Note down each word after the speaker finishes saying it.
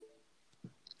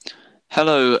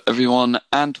Hello, everyone,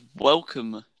 and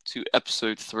welcome to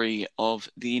episode 3 of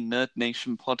the Nerd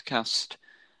Nation podcast.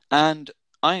 And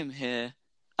I am here,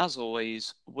 as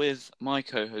always, with my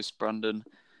co-host Brandon.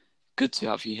 Good to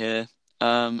have you here.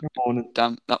 Morning.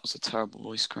 Damn, that was a terrible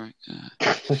voice crack.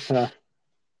 Forget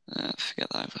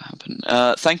that ever happened.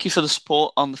 Thank you for the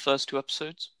support on the first 2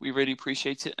 episodes. We really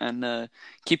appreciate it, and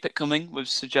keep it coming with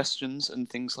suggestions and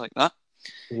things like that.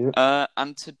 Yep.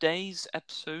 And today's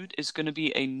episode is going to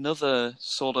be another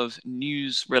sort of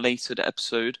news-related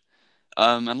episode.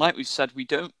 And like we've said, we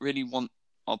don't really want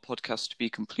our podcast to be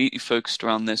completely focused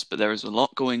around this, but there is a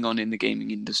lot going on in the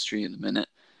gaming industry in a minute,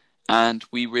 and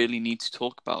we really need to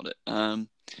talk about it. And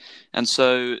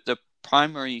so the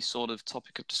primary sort of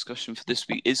topic of discussion for this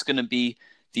week is going to be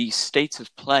the state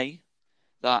of play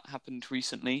that happened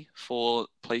recently for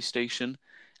PlayStation,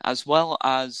 as well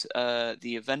as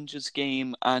the Avengers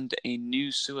game and a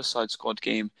new Suicide Squad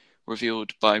game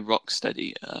revealed by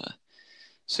Rocksteady.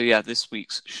 So yeah, this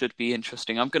week's should be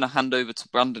interesting. I'm going to hand over to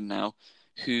Brandon now,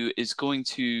 who is going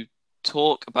to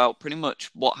talk about pretty much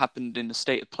what happened in the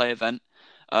State of Play event.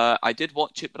 I did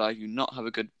watch it, but I do not have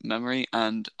a good memory,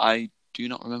 and I do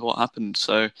not remember what happened.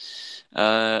 So,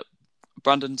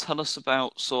 Brandon, tell us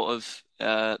about sort of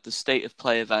the State of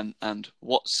Play event and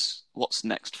what's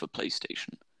next for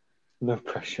PlayStation. No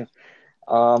pressure.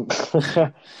 Um,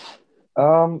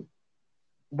 um,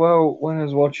 well, when I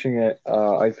was watching it,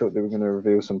 I thought they were going to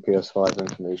reveal some PS5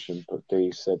 information, but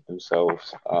they said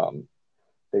themselves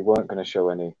they weren't going to show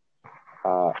any.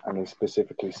 And they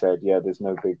specifically said, yeah, there's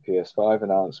no big PS5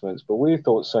 announcements, but we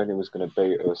thought Sony was going to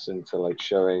bait us into like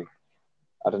showing,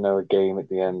 I don't know, a game at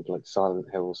the end, like Silent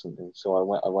Hill or something. So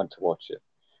I went to watch it.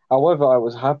 However, I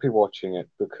was happy watching it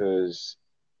because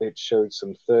it showed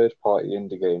some third-party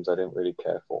indie games I didn't really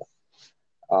care for.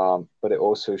 But it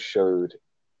also showed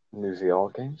new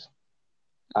VR games.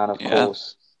 And of Yeah,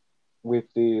 course, with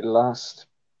the last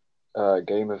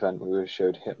game event, we were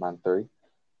showed Hitman 3.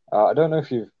 I don't know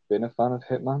if you've been a fan of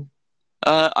Hitman.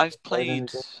 I've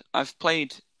Played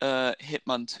played anything?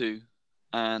 Hitman 2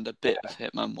 and a bit of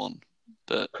Hitman 1,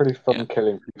 but Pretty yeah, fun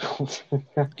killing people.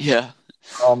 yeah,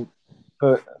 um,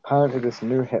 but apparently this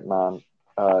new Hitman,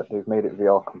 they've made it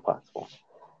VR compatible.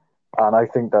 And I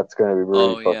think that's going to be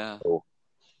really oh fucking yeah, cool.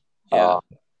 yeah. Uh,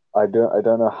 I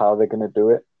don't know how they're going to do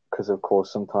it because of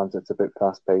course sometimes it's a bit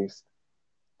fast paced.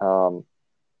 Um,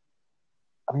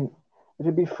 I mean,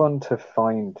 it'd be fun to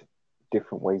find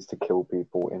different ways to kill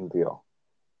people in VR.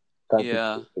 That'd be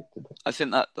Yeah, pretty sick to do. I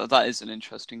think that is an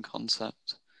interesting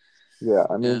concept. Yeah,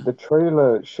 I mean, Yeah, the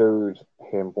trailer showed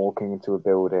him walking into a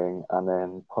building and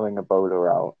then pulling a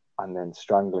bowler out and then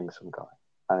strangling some guy,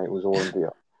 and it was all in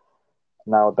VR.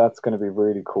 Now that's going to be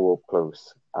really cool up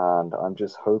close, and I'm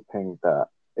just hoping that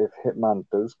if Hitman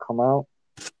does come out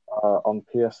on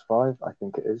PS5, I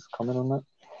think it is coming on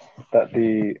that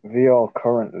the VR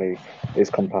currently is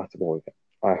compatible with it.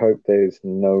 I hope there's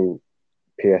no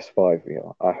PS5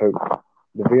 VR. I hope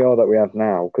the VR that we have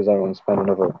now, because I don't want to spend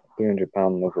another £300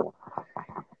 on another one.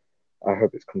 I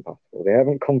hope it's compatible. They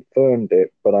haven't confirmed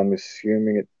it, but I'm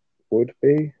assuming it would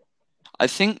be. I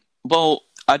think. Well,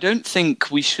 I don't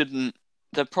think we shouldn't.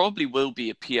 There probably will be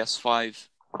a PS5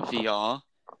 VR,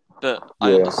 but I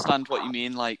Yeah, understand what you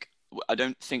mean. Like, I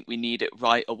don't think we need it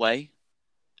right away.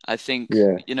 I think,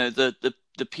 yeah. the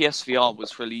PSVR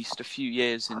was released a few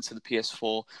years into the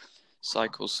PS4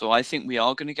 cycle, so I think we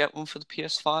are going to get one for the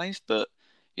PS5, but,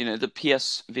 the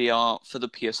PSVR for the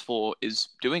PS4 is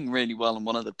doing really well and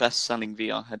one of the best-selling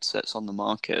VR headsets on the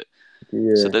market. So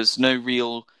Yeah. there's no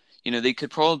real, they could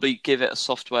probably give it a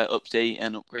software update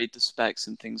and upgrade the specs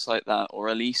and things like that, or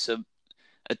release a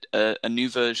new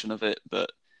version of it,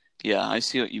 but yeah, I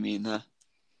see what you mean there.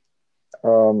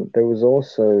 There was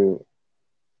also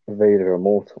Vader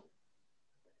Immortal.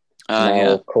 Now,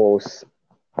 Yeah. of course,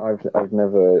 I've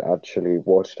never actually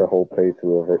watched a whole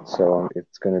playthrough of it, so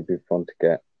it's going to be fun to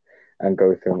get and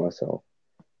go through myself.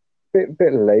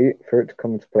 Bit late for it to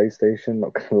come to PlayStation,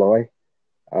 not gonna lie.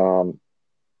 Um,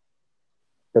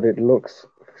 but it looks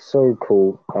so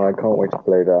cool, and I can't wait to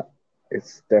play that.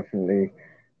 It's definitely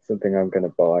something I'm gonna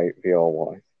buy VR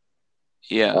wise.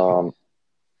 Yeah. Um,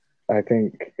 I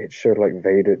think it showed like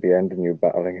Vader at the end, and you're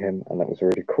battling him, and that was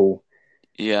really cool.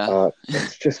 Yeah.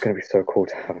 It's just gonna be so cool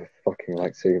to have a fucking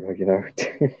lightsaber, you know?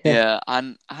 Yeah,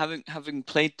 and having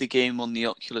played the game on the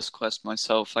Oculus Quest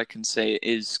myself, I can say it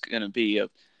is going to be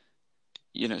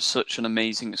such an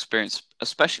amazing experience,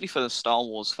 especially for the Star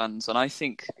Wars fans. And I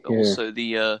think Yeah. also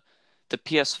the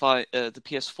PS5 the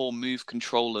PS4 Move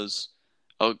controllers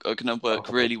are going to work Oh, that's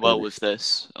really gonna well be with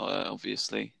this,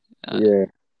 obviously. yeah.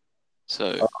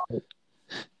 So Uh,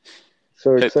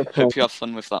 So Hope except for hope you have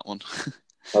fun with that one.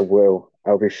 I will.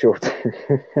 I'll be sure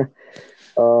to.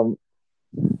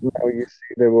 Now you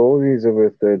see, there were all these other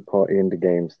third-party indie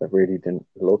games that really didn't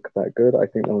look that good. I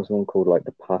think there was one called like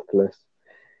The Pathless.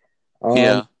 Um,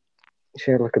 Yeah,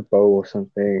 she had like a bow or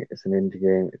something. It's an indie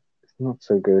game. It's not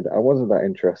so good. I wasn't that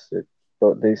interested,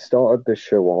 but they started the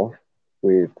show off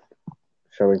with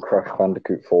showing Crash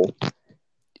Bandicoot 4.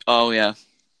 oh yeah,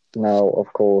 Now,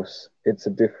 of course, it's a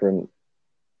different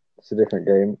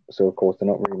game, so of course they're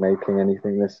not remaking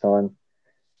anything this time.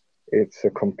 It's a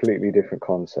completely different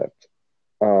concept.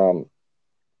 Um,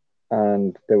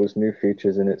 and there was new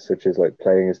features in it, such as like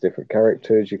playing as different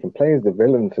characters. You can play as the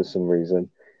villain for some reason.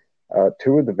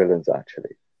 Two of the villains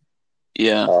actually.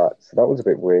 yeah, So that was a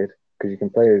bit weird because you can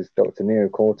play as Dr. Neo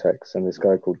Cortex and this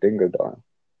guy called Dingo Dial.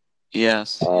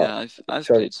 yes, Uh, yeah. I've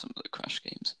so played some of the Crash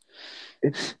games.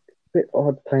 it's a bit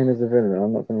odd playing as a villain.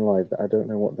 I'm not gonna lie, I don't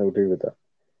know what they'll do with that.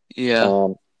 Yeah,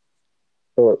 Um,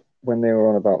 but when they were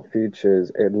on about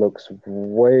features, it looks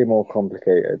way more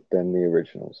complicated than the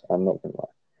originals. I'm not gonna lie,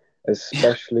 yeah,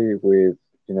 especially with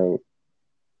you know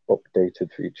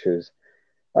updated features.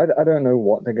 I don't know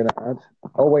what they're gonna add.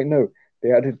 Oh wait, no,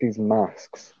 they added these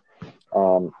masks.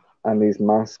 And these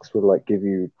masks would like give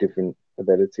you different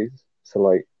abilities. So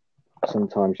like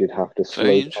sometimes you'd have to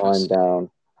very slow time interesting.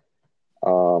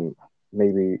 down,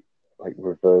 maybe like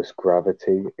reverse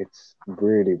gravity. It's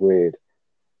really weird.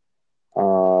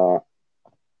 Uh,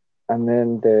 and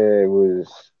then there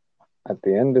was at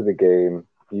the end of the game,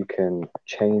 you can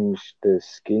change the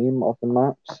scheme of the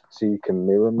maps, so you can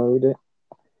mirror mode it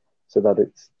so that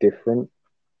it's different.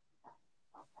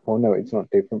 Oh no, it's not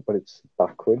different, but it's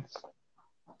backwards.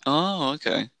 Oh,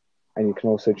 okay. And you can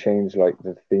also change like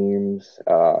the themes.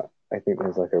 I think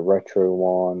there's like a retro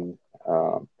one,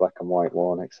 black and white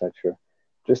one, etc.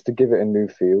 Just to give it a new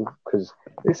feel, because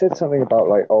they said something about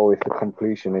like, oh, if the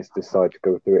completionists decide to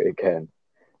go through it again,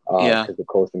 Yeah, because of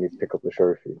course they need to pick up the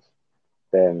trophies,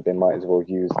 then they might as well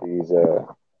use these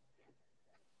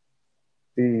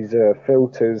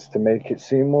filters to make it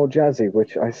seem more jazzy.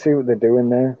 Which I see what they're doing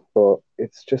there, but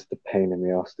it's just a pain in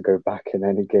the ass to go back in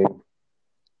any game.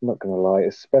 I'm not gonna lie,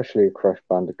 especially a Crash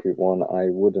Bandicoot one, I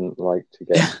wouldn't like to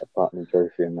get a platinum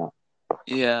trophy in that,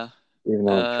 yeah. even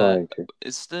though I'm Uh, trying to.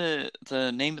 it's the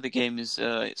name of the game is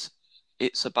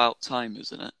it's about time,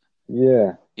 isn't it?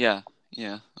 Yeah, Yeah,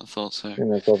 yeah. I thought I so.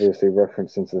 think that's obviously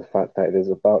referencing to the fact that it is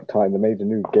about time they made a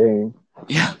new game.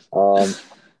 Yeah, Um,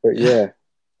 but yeah. yeah,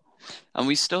 And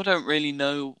we still don't really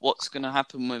know what's gonna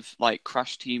happen with like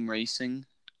Crash Team Racing.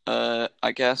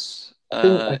 I guess.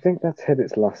 I think that's hit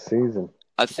its last season.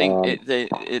 I think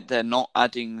Um, they're not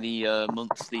adding the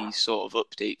monthly sort of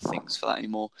update things for that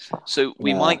anymore. So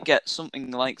we nah, might get something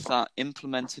like that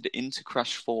implemented into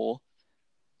Crash 4,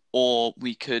 or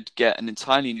we could get an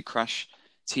entirely new Crash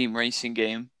Team Racing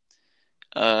game.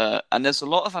 And there's a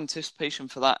lot of anticipation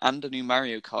for that and a new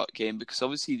Mario Kart game because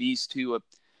obviously these two are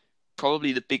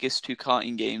probably the biggest two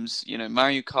karting games. You know,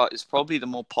 Mario Kart is probably the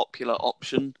more popular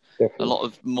option. A definitely. lot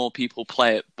of more people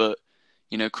play it, but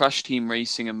you know, Crash Team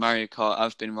Racing and Mario Kart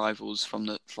have been rivals from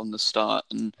the start.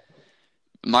 And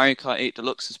Mario Kart 8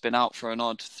 Deluxe has been out for an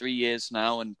odd 3 years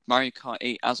now, and Mario Kart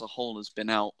 8 as a whole has been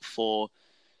out for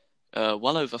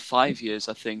well over 5 years,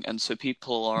 I think. And so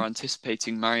people are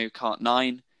anticipating Mario Kart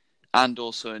 9 and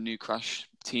also a new Crash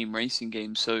Team Racing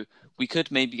game. So we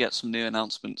could maybe get some new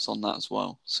announcements on that as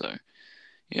well. So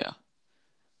yeah.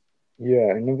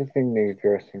 Yeah, another thing they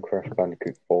addressed in Crash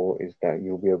Bandicoot 4 is that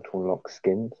you'll be able to unlock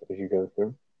skins as you go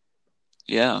through.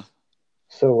 Yeah.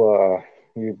 So,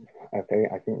 I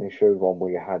think they showed one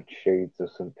where you had shades or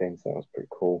something, so that was pretty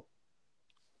cool.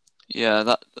 Yeah,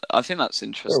 that I think that's Don't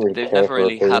interesting. really They've care never for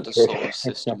really had appearance, a really. sort of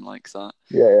system like that.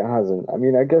 Yeah, it hasn't. I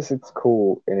mean, I guess it's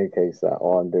cool in a case that,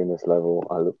 oh, I'm doing this level,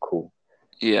 I look cool.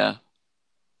 Yeah.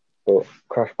 But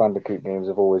Crash Bandicoot games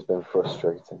have always been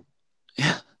frustrating.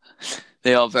 Yeah.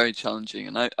 They are very challenging,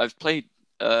 and I've played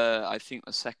I think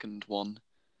the second one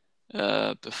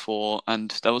before, and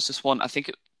there was this one I think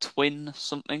it Twin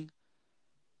something.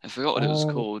 I forgot what it was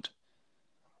Um, called.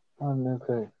 oh, no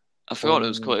clue. I forgot what it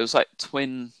was called. Um, It was like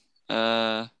Twin.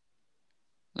 Let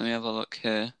me have a look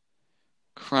here.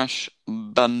 Crash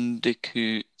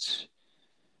Bandicoot.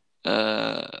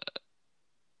 Uh,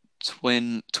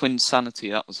 Twin Sanity.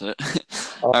 That was it.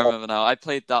 I oh, remember now. I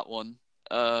played that one.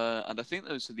 And I think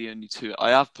those are the only two.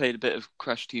 I have played a bit of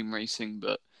Crash Team Racing,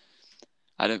 but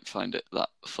I don't find it that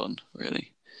fun,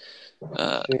 really.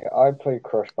 Uh, see, I played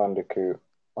Crash Bandicoot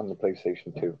on the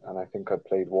PlayStation 2, and I think I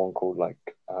played one called like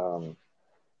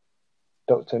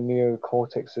Dr. Neo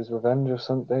Cortex's Revenge or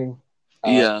something.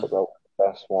 yeah, But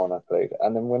best one I played.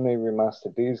 And then when they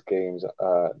remastered these games,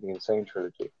 the Insane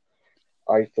Trilogy,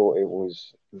 I thought it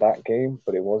was that game,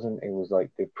 but it wasn't. It was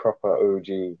like the proper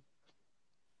OG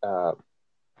uh,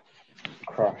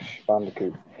 Crash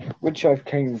Bandicoot, which I've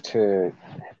came to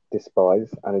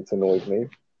despise, and it's annoyed me.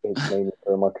 It's made me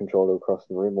throw my controller across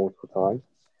the room multiple times.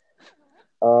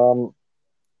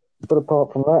 But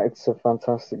apart from that, it's a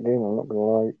fantastic game. I'm not gonna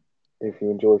lie. If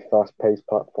you enjoy fast-paced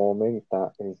platforming,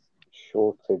 that is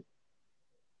sure to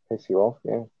piss you off.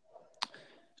 Yeah.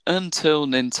 Until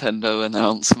Nintendo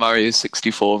announced Mario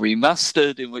 64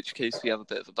 Remastered, in which case we have a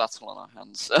bit of a battle on our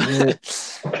hands. Yeah.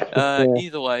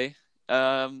 Either way,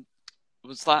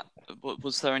 was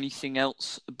there anything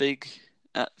else big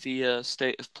at the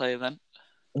State of Play event?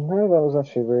 No, that was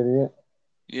actually really it.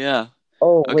 Yeah.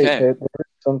 Oh, wait, Okay. there is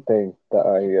something that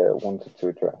I wanted to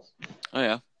address. Oh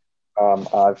yeah.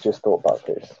 I've just thought about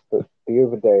this, but the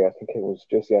other day, I think it was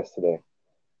just yesterday.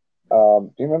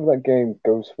 Do you remember that game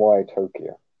Ghostwire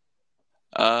Tokyo?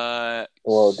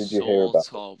 Well, did you hear about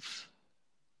Sort of.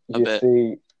 it? A You bit.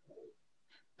 see,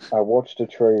 I watched a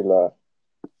trailer,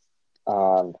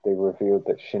 and they revealed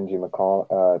that Shinji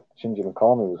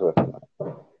Mikami was working on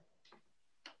it.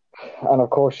 And of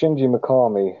course, Shinji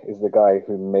Mikami is the guy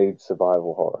who made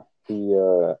survival horror.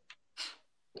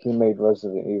 He made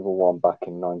Resident Evil 1 back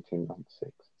in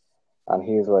 1996. And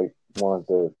he's like one of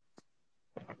the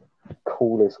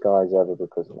coolest guys ever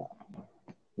because of that.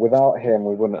 Without him,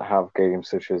 we wouldn't have games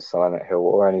such as Silent Hill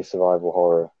or any survival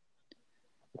horror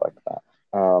like that.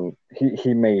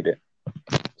 He made it.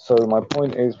 So my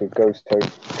point is with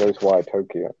Ghostwire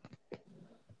Tokyo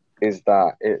is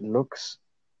that it looks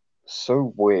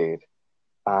so weird.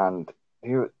 And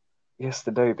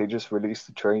yesterday they just released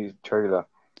the trailer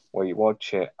where you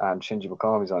watch it and Shinji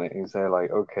Mikami's on it. And he's there like,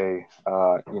 okay,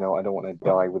 I don't want to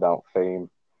die without fame.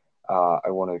 I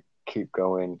want to keep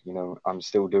going. I'm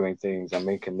still doing things. I'm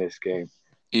making this game.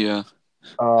 Yeah.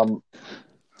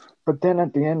 But then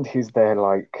at the end, he's there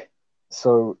like,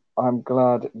 so I'm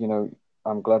glad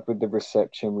with the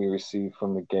reception we received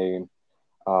from the game.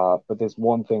 But there's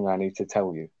one thing I need to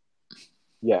tell you.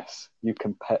 Yes, you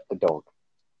can pet the dog.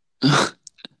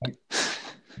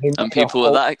 And people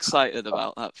were that excited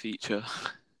about that feature.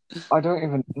 I don't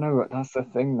even know. That's the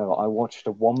thing, though. I watched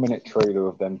a 1-minute trailer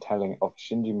of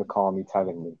Shinji Mikami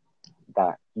telling me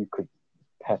that you could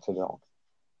pet a dog.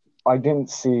 I didn't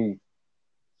see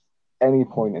any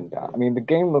point in that. I mean, the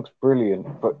game looks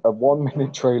brilliant, but a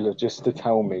 1-minute trailer just to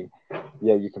tell me,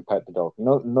 yeah, you can pet the dog.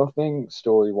 No, nothing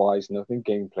story-wise, nothing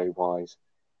gameplay-wise.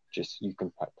 Just you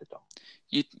can pet the dog.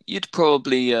 You'd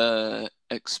probably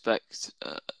expect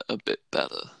a bit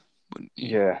better, wouldn't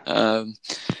you? Yeah.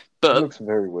 But it looks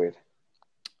very weird.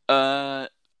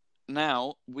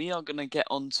 Now we are going to get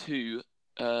on to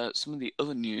some of the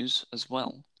other news as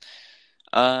well.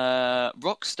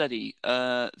 Rocksteady,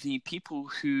 the people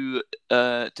who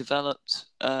developed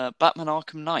Batman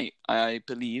Arkham Knight, I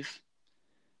believe.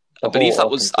 I believe that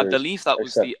was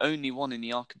the only one in the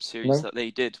Arkham series that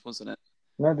they did, wasn't it?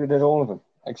 No, they did all of them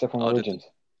except from Origins.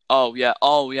 Oh yeah,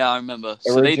 I remember.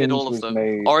 So they did all of them.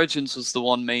 Origins was the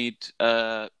one made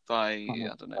by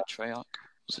I don't know, Treyarch.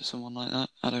 Was it someone like that?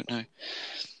 I don't know.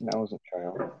 No, it wasn't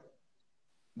Treyarch.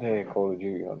 They're Call of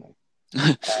Duty, aren't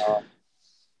they?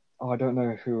 I don't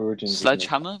know who Origins.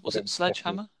 Sledgehammer? Was it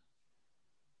Sledgehammer?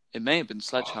 It may have been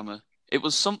Sledgehammer. It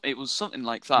was something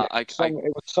like that. Yeah,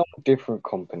 it was some different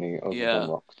company other than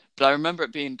Rockstar. But I remember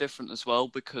it being different as well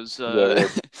because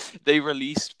they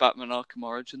released Batman Arkham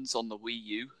Origins on the Wii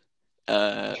U.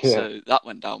 So that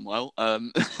went down well.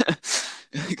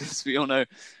 Because we all know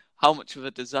how much of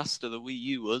a disaster the Wii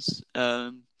U was.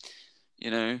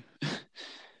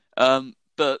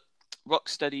 But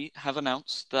Rocksteady have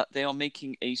announced that they are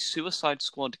making a Suicide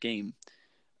Squad game,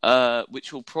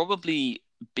 which will probably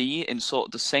be in sort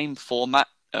of the same format,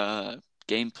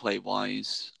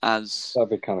 gameplay-wise, as that'd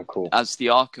be kind of cool as the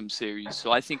Arkham series.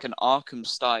 So I think an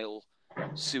Arkham-style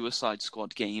Suicide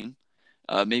Squad game,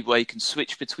 maybe where you can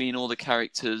switch between all the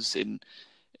characters in,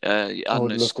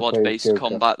 squad-based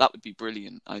combat. That would be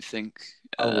brilliant. I think.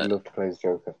 I would love to play as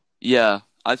Joker. Yeah,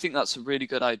 I think that's a really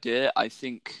good idea. I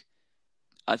think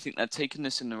they're taking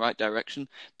this in the right direction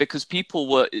because people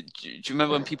were. Do you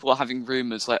remember when people were having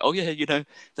rumors like, "Oh yeah,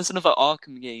 there's another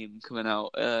Arkham game coming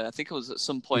out"? I think it was at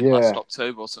some point last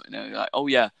October or something. Like, "Oh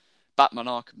yeah, Batman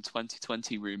Arkham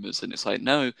 2020 rumors," and it's like,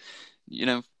 no,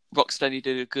 Rocksteady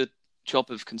did a good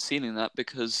job of concealing that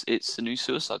because it's a new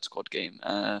Suicide Squad game.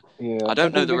 I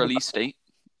don't know the release date,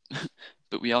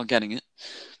 but we are getting it.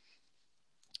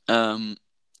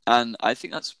 And I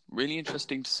think that's really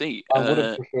interesting to see. I would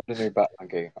have preferred a new Batman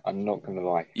game. I'm not going to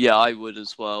lie. Yeah, I would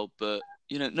as well. But,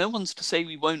 no one's to say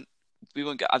we won't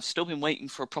get. I've still been waiting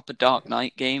for a proper Dark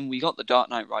Knight game. We got the Dark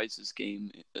Knight Rises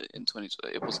game in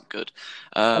 2020. It wasn't good.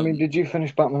 I mean, did you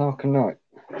finish Batman Arkham Knight?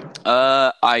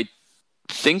 I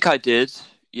think I did.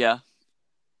 Yeah.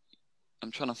 I'm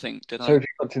trying to think. Did So I? if you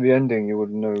got to the ending, you would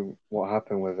know what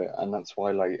happened with it, and that's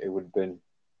why like it would have been.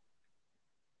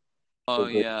 Oh So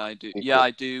good. yeah, I do. Yeah,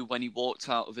 I do. When he walked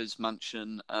out of his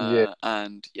mansion, Yeah.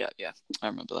 and yeah, I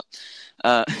remember that.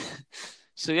 Uh,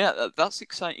 so yeah, that's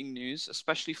exciting news,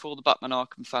 especially for all the Batman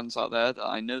Arkham fans out there that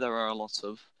I know there are a lot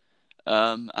of.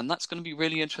 And that's going to be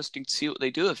really interesting to see what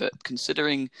they do with it,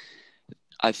 considering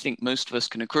I think most of us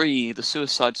can agree the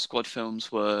Suicide Squad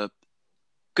films were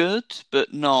good,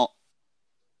 but not.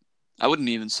 I wouldn't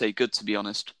even say good, to be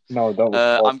honest. No, that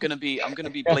was. I'm gonna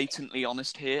be blatantly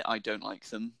honest here. I don't like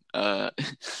them.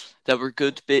 There were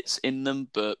good bits in them,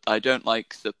 but I don't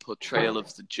like the portrayal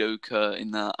of the Joker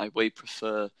in that. I way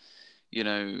prefer,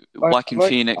 Joaquin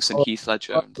Phoenix and Heath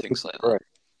Ledger and things like that.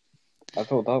 I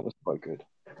thought that was quite good.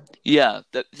 Yeah,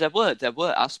 there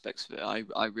were aspects of it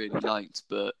I really liked,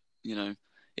 but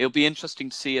it'll be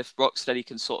interesting to see if Rocksteady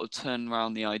can sort of turn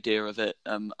around the idea of it.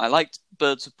 I liked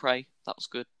Birds of Prey. That was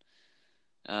good.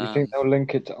 You think they'll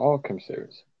link it to Arkham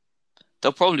series?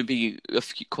 There'll probably be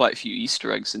quite a few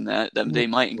Easter eggs in there. They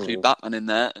might include Batman in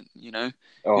there. Who knows?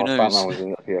 Batman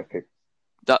was epic.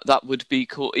 That would be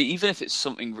cool, even if it's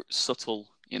something subtle.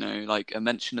 Like a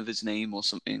mention of his name or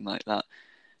something like that.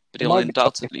 But he'll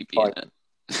undoubtedly be in it.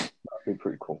 That'd be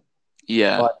pretty cool.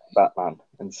 Yeah, Batman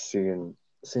and seeing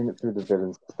it through the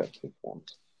villain's perspective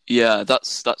once. Yeah,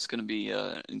 that's going to be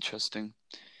interesting.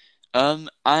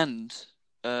 And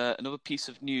another piece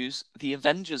of news: the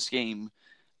Avengers game.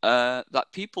 That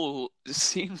people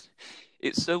seem.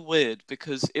 It's so weird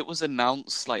because it was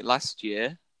announced like last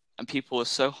year, and people were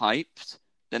so hyped.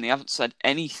 Then they haven't said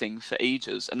anything for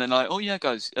ages, and then like, oh yeah,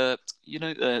 guys,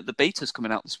 the beta's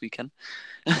coming out this weekend.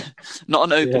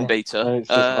 Not an open beta.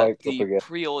 The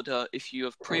pre-order. If you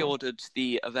have pre-ordered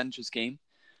the Avengers game,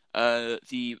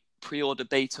 the pre-order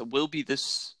beta will be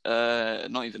this.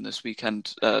 Not even this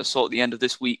weekend. Sort of the end of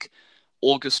this week.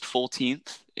 August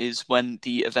 14th is when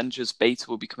the Avengers beta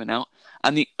will be coming out,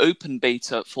 and the open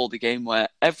beta for the game where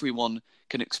everyone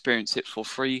can experience it for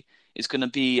free is going to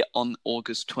be on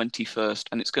August 21st,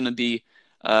 and it's going to be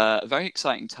a very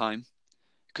exciting time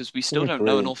because we still don't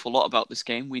know an awful lot about this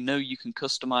game. We know you can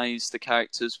customize the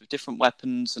characters with different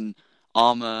weapons and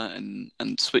armor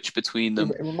and switch between them.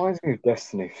 It reminds me of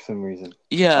Destiny for some reason.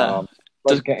 Yeah,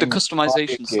 the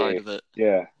customization side of it.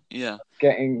 Yeah.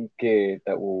 Getting gear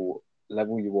that will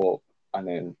level you up and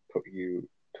then put you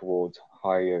towards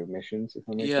higher missions. If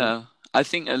that makes sense. I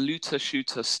think a looter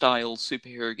shooter style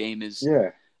superhero game is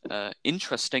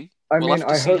interesting. We'll have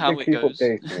to see how it goes.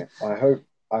 Updating it.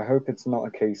 I hope it's not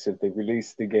a case of they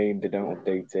release the game, they don't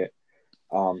update it.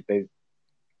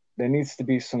 There needs to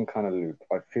be some kind of loop.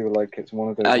 I feel like it's one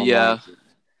of those.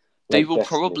 They will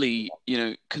probably,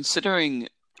 considering.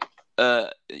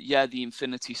 The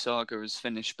Infinity Saga is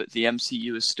finished, but the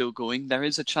MCU is still going. There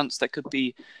is a chance there could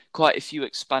be quite a few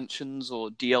expansions or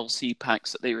DLC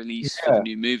packs that they release for the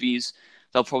new movies.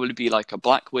 There'll probably be like a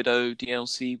Black Widow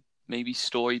DLC, maybe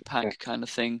story pack kind of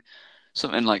thing,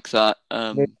 something like that.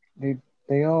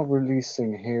 They are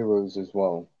releasing heroes as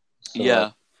well.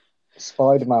 So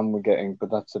Spider-Man we're getting, but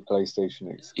that's a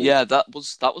PlayStation exclusive. Yeah, that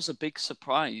was a big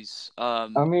surprise.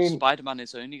 Spider-Man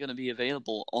is only going to be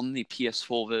available on the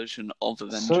PS4 version of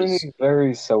Avengers. Sony's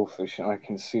very selfish, and I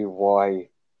can see why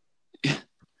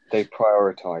they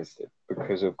prioritized it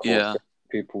because, of course,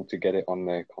 people to get it on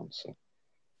their console.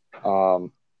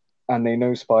 And they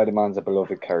know Spider-Man's a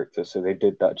beloved character, so they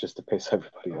did that just to piss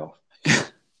everybody off.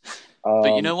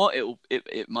 But you know what?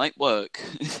 It might work.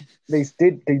 They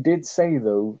did say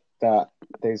though that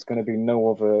there's going to be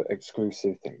no other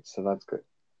exclusive things, so that's good.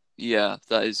 Yeah,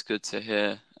 that is good to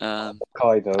hear.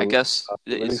 Kaido, I guess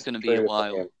it's going to be a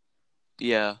while.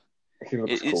 Yeah, cool.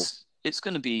 It's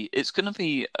going to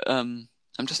be. I'm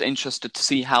just interested to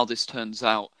see how this turns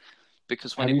out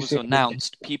because when it was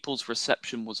announced, people's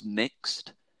reception was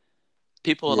mixed.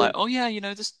 People were like, "Oh yeah,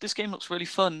 this game looks really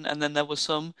fun," and then there were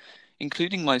some,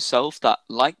 including myself, that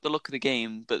liked the look of the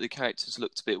game, but the characters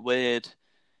looked a bit weird.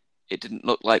 It didn't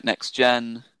look like next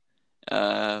gen.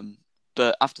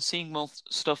 But after seeing more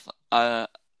stuff,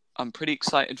 I'm pretty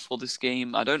excited for this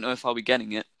game. I don't know if I'll be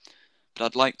getting it, but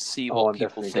I'd like to see what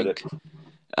people think.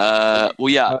 I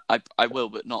will,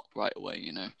 but not right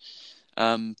away,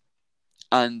 And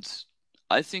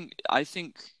I think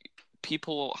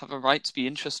people have a right to be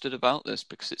interested about this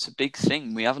because it's a big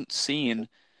thing. We haven't seen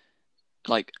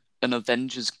like an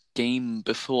Avengers game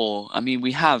before. I mean,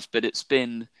 we have, but it's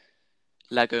been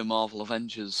Lego Marvel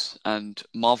Avengers and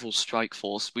Marvel Strike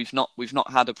Force. We've not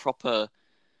had a proper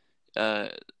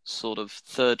sort of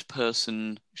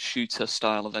third-person shooter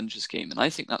style Avengers game, and I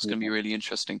think that's going to be Yeah. really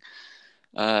interesting.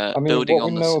 I mean, Building what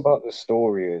we on know this, about the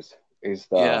story is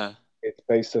that yeah, it's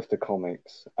based off the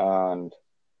comics, and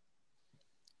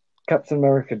Captain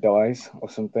America dies or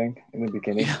something in the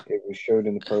beginning. yeah, It was showed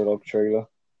in the prologue trailer.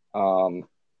 Um,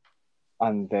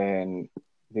 and then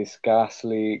this gas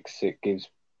leaks, it gives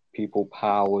people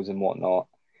powers and whatnot.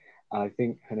 And I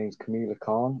think her name's Kamala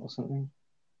Khan or something.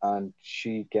 And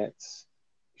she gets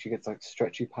like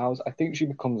stretchy powers. I think she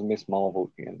becomes Miss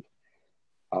Marvel at the end.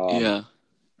 Um, yeah,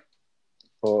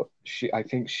 but I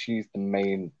think she's the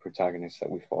main protagonist that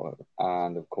we follow.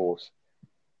 And of course,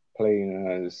 playing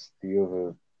as the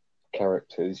other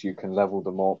characters, you can level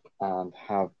them up and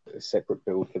have a separate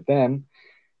build for them.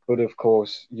 But of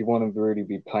course, you want to really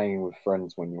be playing with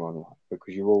friends when you're online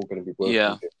because you're all going to be working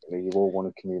yeah. differently. You all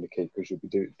want to communicate because you'll be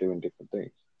doing different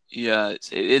things. Yeah,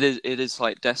 it is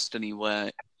like Destiny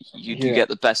where you do Yeah, get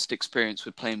the best experience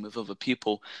with playing with other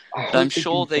people. I But I'm hope they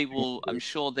sure do they something will. with I'm it.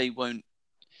 sure they won't.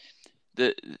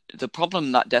 the The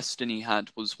problem that Destiny had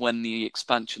was when the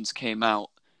expansions came out,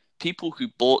 people who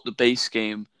bought the base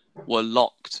game were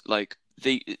locked. Like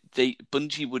they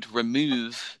Bungie would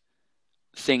remove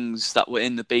things that were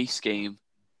in the base game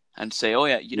and say, oh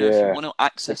yeah, if you Yeah, want to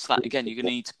access that again, exclusive. you're going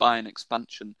to need to buy an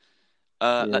expansion.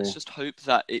 Let's Yeah, just hope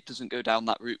that it doesn't go down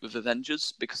that route with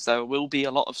Avengers, because there will be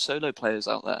a lot of solo players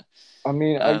out there. I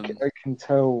mean, Um, I can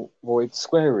tell. Well, it's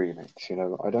Square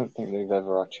Enix. I don't think they've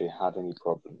ever actually had any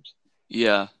problems.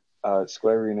 yeah,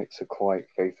 Square Enix are quite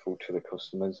faithful to the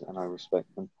customers, and I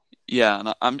respect them.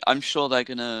 yeah, and I'm sure they're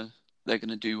gonna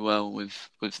do well with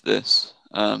this.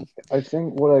 I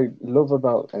think what I love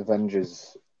about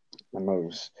Avengers the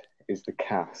most is the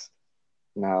cast.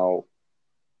 Now,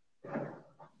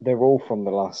 they're all from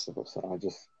The Last of Us, and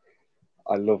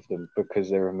I love them because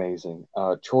they're amazing.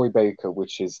 Troy Baker,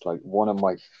 which is like one of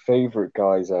my favorite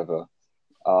guys ever,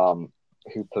 um,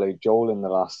 who played Joel in The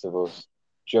Last of Us,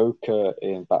 Joker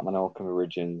in Batman Arkham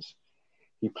Origins.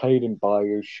 He played in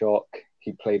Bioshock.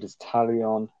 He played as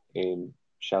Talion in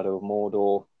Shadow of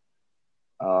Mordor.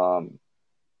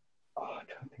 I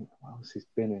don't think what else he's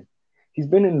been in. He's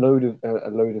been in a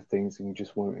load of things, and you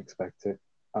just won't expect it.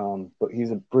 But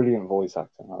he's a brilliant voice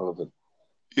actor. I love it.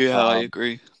 yeah, I Um,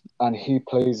 agree. and he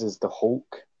plays as the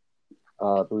Hulk,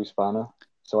 Bruce Banner.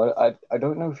 So I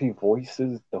don't know if he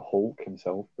voices the Hulk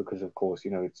himself because of course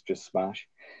it's just Smash.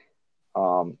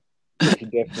 Um, but he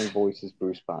definitely voices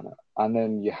Bruce Banner. And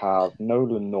then you have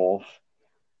Nolan North,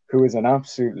 who is an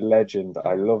absolute legend.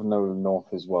 I love Nolan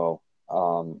North as well.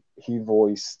 He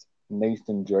voiced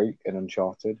Nathan Drake in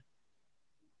Uncharted,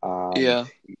 and Yeah,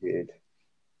 he did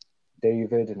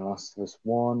David in Last of Us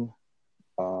One.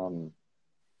 Um,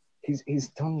 he's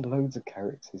done loads of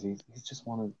characters. He's just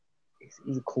one of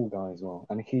he's a cool guy as well,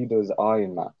 and he does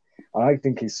Iron Man, and I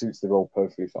think he suits the role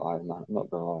perfectly for Iron Man. I'm not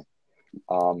gonna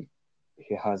lie.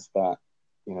 He has that,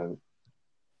 you know,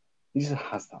 he just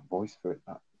has that voice for it,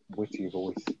 that witty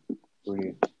voice,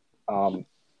 brilliant. Um,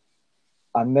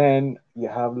 and then you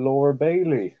have Laura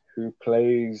Bailey who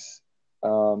plays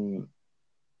um,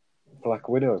 Black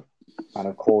Widow, and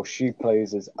of course she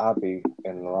plays as Abby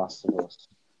in The Last of Us.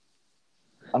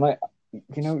 And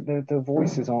the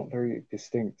voices aren't very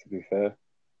distinct, to be fair.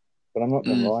 But I'm not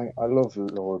gonna mm. lie, I love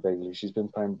Laura Bailey. She's been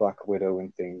playing Black Widow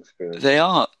and things for They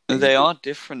ages. are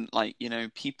different. Like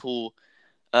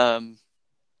um,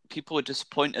 people were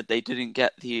disappointed they didn't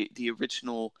get the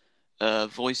original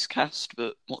voice cast,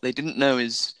 but what they didn't know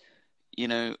is, you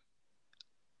know,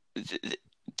 th-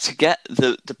 to get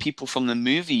the people from the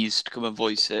movies to come and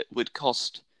voice it would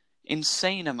cost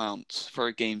insane amounts for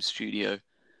a game studio.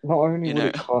 Not only You would know,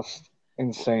 it cost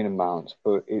insane amounts,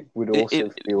 but it would it also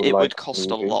it, feel it like would a cost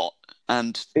a movie. lot,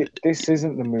 and This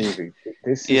isn't the movie.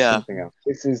 This is yeah, something else.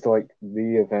 This is like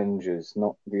the Avengers,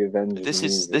 not the Avengers this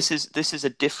is movie. this is this is a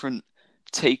different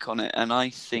take on it, and I Yeah.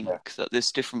 think that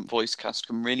this different voice cast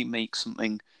can really make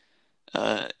something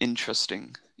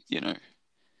interesting. You know,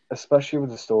 Especially with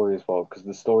the story as well, because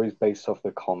the story is based off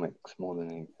the comics more than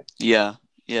anything. yeah,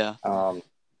 yeah, Um,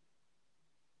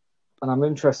 and I'm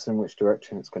interested in which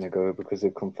direction it's going to go because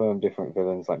they've confirmed different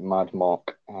villains like Mad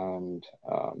Mock and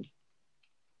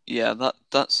yeah.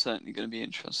 That's certainly going to be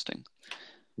interesting.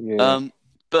 yeah, Um,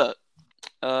 but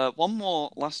one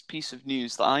more last piece of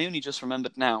news that I only just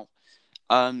remembered now.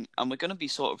 And we're going to be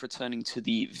sort of returning to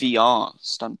the VR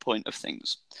standpoint of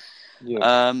things.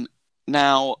 yeah,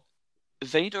 Now,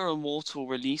 Vader Immortal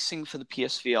releasing for the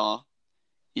PSVR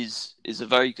is a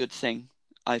very good thing.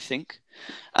 I think.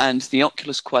 And the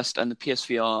Oculus Quest and the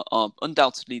PSVR are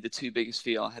undoubtedly the two biggest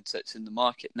VR headsets in the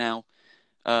market now.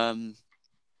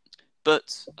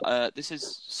 But this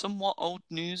is somewhat old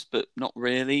news, but not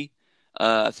really.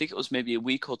 I think it was maybe a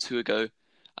week or two ago.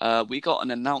 We got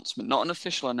an announcement, not an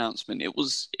official announcement. It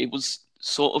was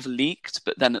sort of leaked,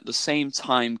 but then at the same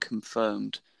time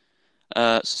confirmed.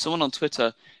 So someone on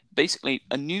Twitter, basically,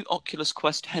 a new Oculus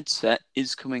Quest headset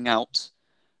is coming out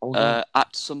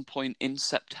at some point in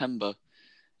September.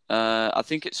 I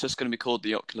think it's just going to be called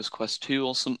the Oculus Quest 2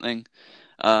 or something.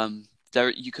 There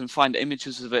you can find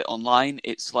images of it online.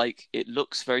 It's like, it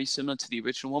looks very similar to the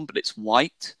original one, but it's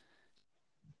white.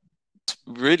 It's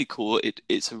really cool.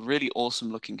 It's a really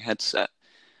awesome looking headset.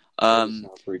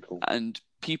 Pretty cool. And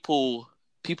people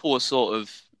were sort of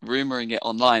rumoring it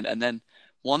online, and then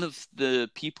one of the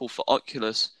people for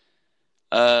Oculus,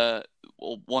 or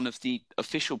one of the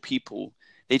official people,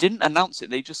 they didn't announce it.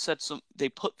 They just said they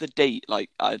put the date, like,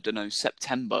 I don't know,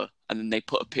 September, and then they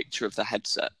put a picture of the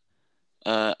headset.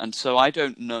 And so I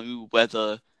don't know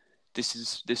whether this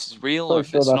is real or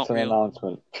if it's not real.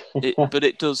 Announcement. But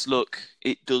it does look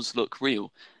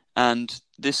real, and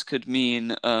this could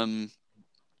mean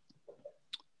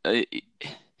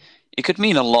it could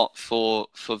mean a lot for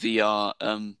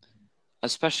VR,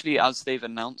 especially as they've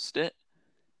announced it.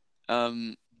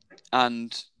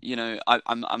 And you know,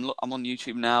 I'm on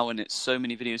YouTube now, and it's so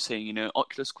many videos saying, you know,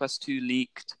 Oculus Quest 2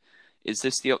 leaked. Is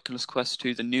this the Oculus Quest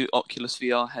 2, the new Oculus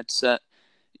VR headset?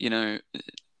 You know,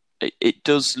 it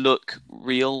does look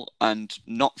real and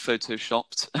not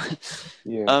photoshopped.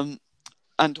 Yeah.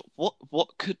 And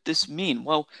what could this mean?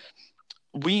 Well,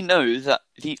 we know that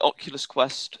the Oculus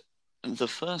Quest, the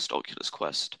first Oculus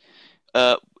Quest,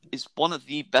 is one of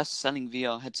the best-selling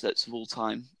VR headsets of all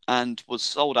time, and was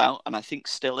sold out, and I think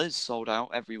still is sold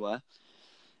out everywhere,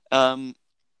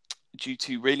 due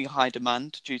to really high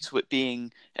demand, due to it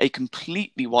being a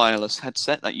completely wireless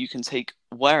headset that you can take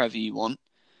wherever you want,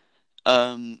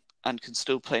 and can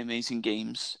still play amazing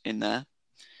games in there.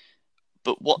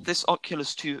 But what this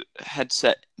Oculus 2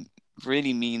 headset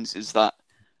really means is that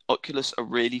Oculus are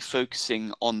really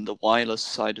focusing on the wireless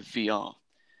side of VR.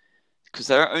 Because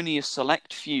there are only a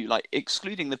select few, like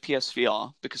excluding the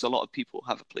PSVR, because a lot of people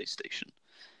have a PlayStation.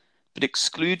 But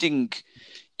excluding,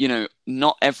 you know,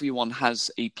 not everyone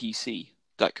has a PC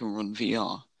that can run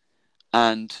VR.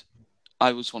 And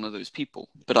I was one of those people,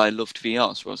 but I loved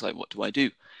VR, so I was like, what do I do?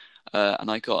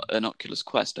 And I got an Oculus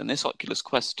Quest, and this Oculus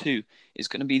Quest 2 is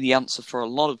going to be the answer for a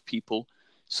lot of people.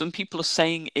 Some people are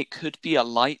saying it could be a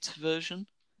light version,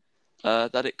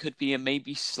 that it could be a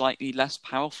maybe slightly less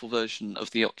powerful version of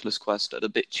the Oculus Quest at a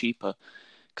bit cheaper,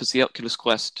 because the Oculus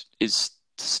Quest is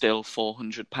still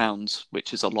 £400,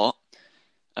 which is a lot.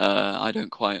 I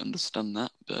don't quite understand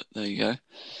that, but there you go.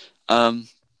 And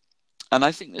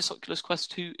I think this Oculus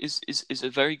Quest 2 is a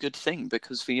very good thing,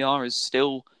 because VR is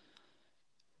still,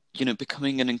 you know,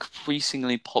 becoming an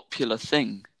increasingly popular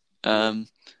thing.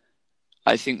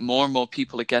 I think more and more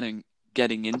people are getting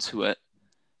into it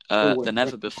than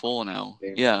ever before now.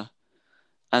 Yeah,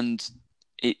 and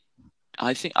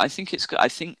I think it's good. I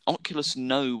think Oculus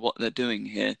know what they're doing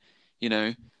here. You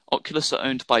know, Oculus are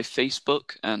owned by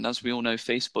Facebook, and as we all know,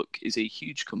 Facebook is a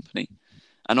huge company.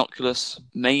 And Oculus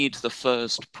made the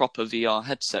first proper VR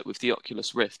headset with the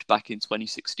Oculus Rift back in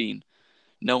 2016.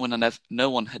 No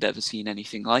one had ever seen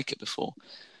anything like it before.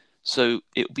 So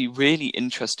it would be really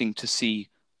interesting to see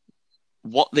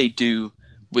what they do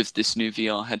with this new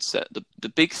VR headset. The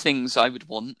big things I would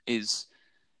want is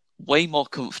way more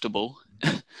comfortable,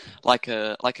 like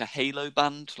a Halo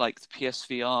band, like the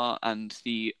PSVR and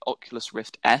the Oculus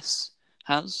Rift S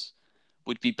has,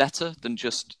 would be better than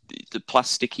just the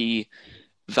plasticky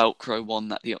Velcro one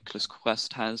that the Oculus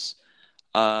Quest has.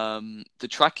 The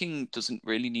tracking doesn't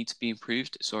really need to be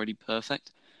improved. It's already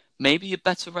perfect. Maybe a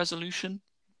better resolution.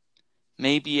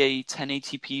 Maybe a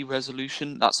 1080p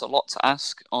resolution. That's a lot to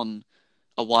ask on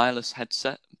a wireless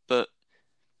headset, but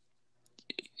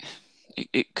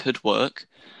it could work.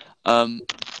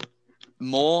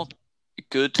 More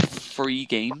good free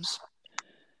games,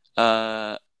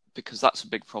 because that's a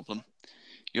big problem.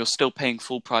 You're still paying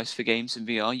full price for games in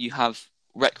VR. You have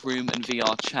Rec Room and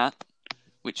VR Chat,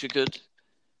 which are good.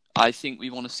 I think we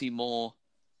want to see more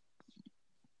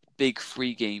big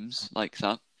free games like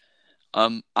that.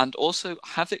 And also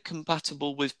have it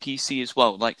compatible with PC as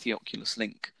well, like the Oculus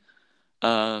Link.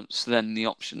 So then the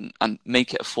option, and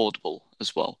make it affordable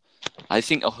as well. I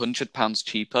think £100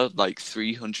 cheaper, like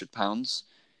 £300,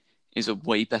 is a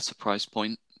way better price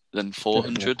point than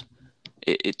 400.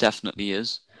 It definitely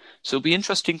is. So it'll be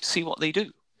interesting to see what they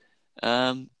do.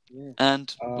 And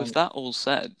with that all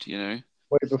said, you know,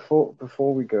 Wait,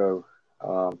 before we go,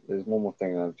 there's one more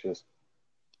thing I've just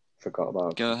forgot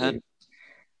about Go ahead.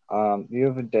 completely. The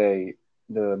other day,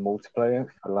 the multiplayer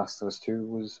for Last of Us 2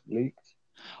 was leaked.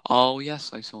 Oh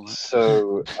yes, I saw that.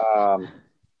 So,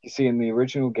 you see, in the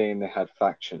original game, they had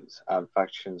factions, and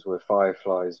factions were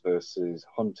Fireflies versus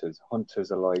Hunters.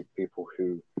 Hunters are like people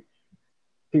who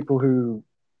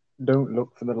don't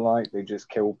look for the light; they just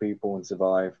kill people and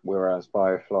survive. Whereas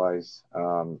Fireflies,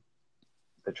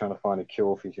 they're trying to find a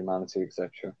cure for humanity,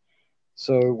 etc.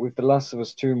 So with The Last of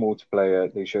Us 2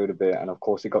 multiplayer, they showed a bit, and of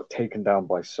course, it got taken down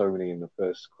by Sony in the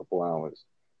first couple hours.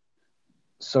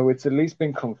 So it's at least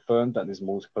been confirmed that there's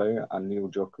multiplayer, and Neil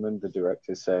Druckmann, the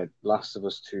director, said Last of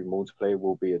Us 2 multiplayer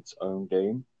will be its own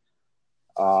game.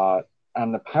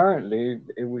 And apparently,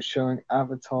 it was showing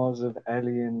avatars of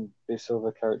Ellie and this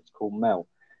other character called Mel.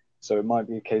 So it might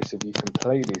be a case of you can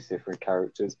play these different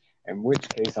characters, in which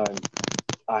case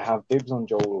I have dibs on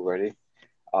Joel already.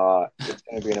 It's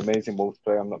going to be an amazing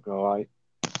multiplayer, I'm not going to lie.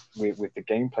 With the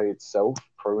gameplay itself,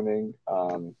 proning,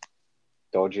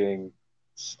 dodging,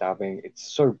 stabbing,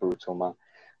 it's so brutal, man.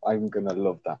 I'm going to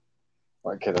love that.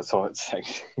 Okay, that's all I'd say.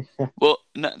 Well,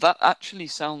 no, that actually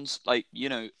sounds like,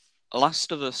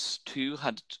 Last of Us 2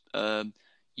 had.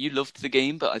 You loved the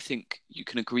game, but I think you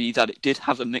can agree that it did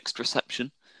have a mixed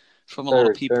reception from a lot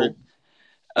of people.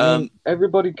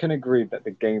 Everybody can agree that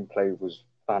the gameplay was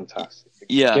fantastic.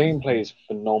 The gameplay is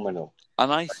phenomenal.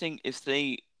 And I think if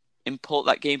they import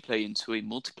that gameplay into a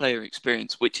multiplayer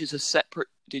experience, which is a separate.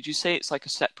 Did you say it's like a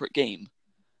separate game?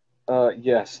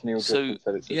 Yes, Neil Druckmann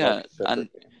said it's like a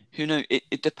separate game. Who knows?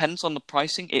 It depends on the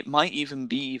pricing. It might even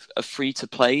be a free to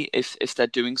play if they're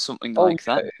doing something like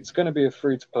that. It's going to be a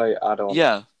free to play add-on.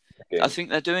 Yeah, I think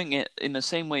they're doing it in the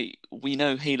same way we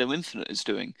know Halo Infinite is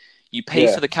doing. You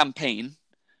pay for the campaign,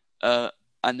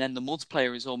 and then the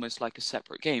multiplayer is almost like a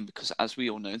separate game because, as we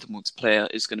all know, the multiplayer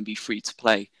is going to be free to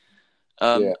play.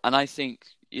 And I think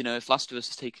if Last of Us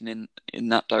is taken in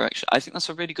that direction, I think that's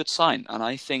a really good sign. And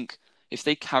I think if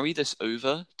they carry this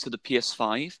over to the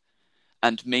PS5.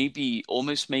 And maybe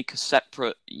almost make a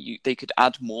separate. They could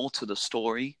add more to the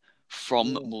story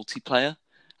from multiplayer,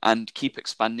 and keep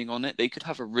expanding on it. They could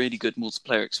have a really good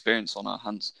multiplayer experience on our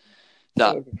hands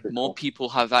that more people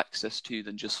have access to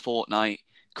than just Fortnite,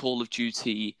 Call of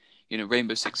Duty,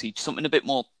 Rainbow Six Siege. Something a bit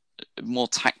more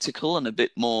tactical and a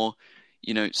bit more,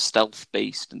 stealth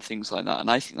based and things like that. And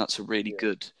I think that's a really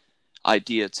good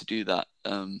idea to do that,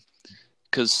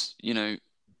 because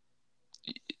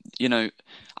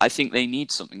I think they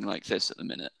need something like this at the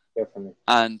minute. Definitely.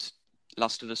 And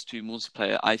Last of Us 2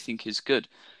 multiplayer, I think, is good.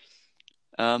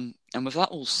 And with that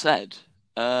all said,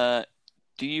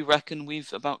 do you reckon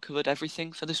we've about covered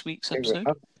everything for this week's episode?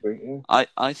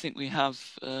 I think we have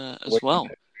as well.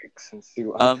 And see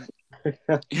what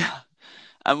yeah,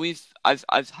 and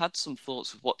I've had some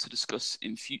thoughts of what to discuss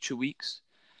in future weeks.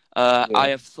 I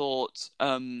have thought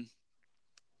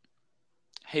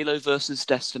Halo versus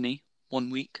Destiny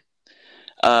 1 week.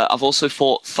 I've also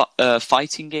thought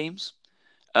fighting games.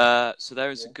 So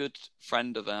there is a good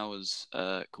friend of ours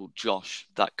called Josh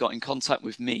that got in contact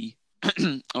with me.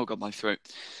 Oh God, my throat.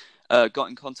 Got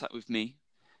in contact with me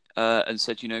and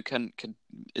said,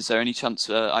 is there any chance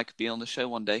I could be on the show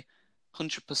one day?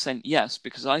 100% yes,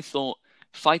 because I thought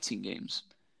fighting games.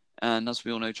 And as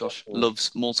we all know, Josh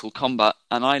loves Mortal Kombat,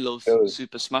 and I love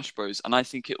Super Smash Bros. And I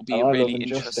think it'll be a really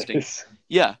interesting.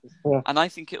 Yeah, and I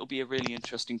think it'll be a really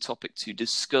interesting topic to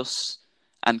discuss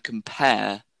and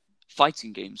compare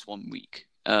fighting games 1 week.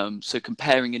 So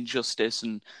comparing Injustice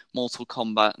and Mortal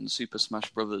Kombat and Super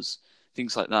Smash Bros.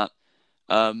 Things like that.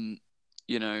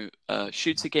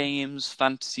 Shooter games,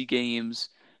 fantasy games.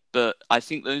 But I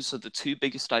think those are the two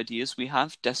biggest ideas we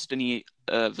have: Destiny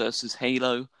versus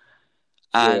Halo.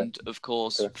 And, of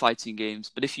course, fighting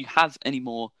games. But if you have any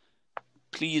more,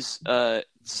 please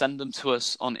send them to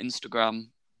us on Instagram.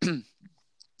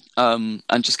 And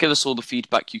just give us all the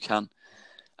feedback you can.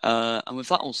 And with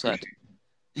that all said,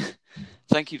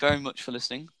 thank you very much for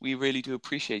listening. We really do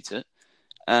appreciate it.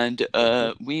 And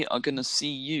we are going to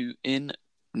see you in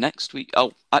next week.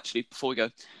 Oh, actually, before we go.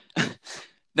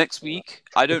 Next week,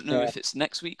 I don't know if it's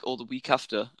next week or the week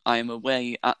after. I am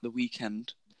away at the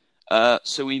weekend.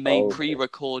 So we may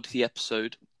pre-record the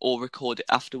episode or record it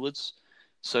afterwards.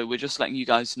 So we're just letting you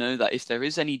guys know that if there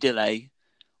is any delay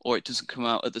or it doesn't come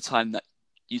out at the time that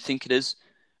you think it is,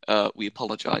 we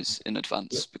apologize in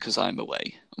advance because I'm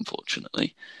away,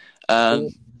 unfortunately.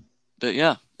 But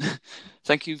yeah,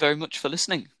 thank you very much for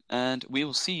listening, and we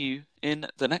will see you in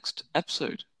the next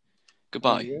episode.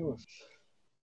 Goodbye. Adios.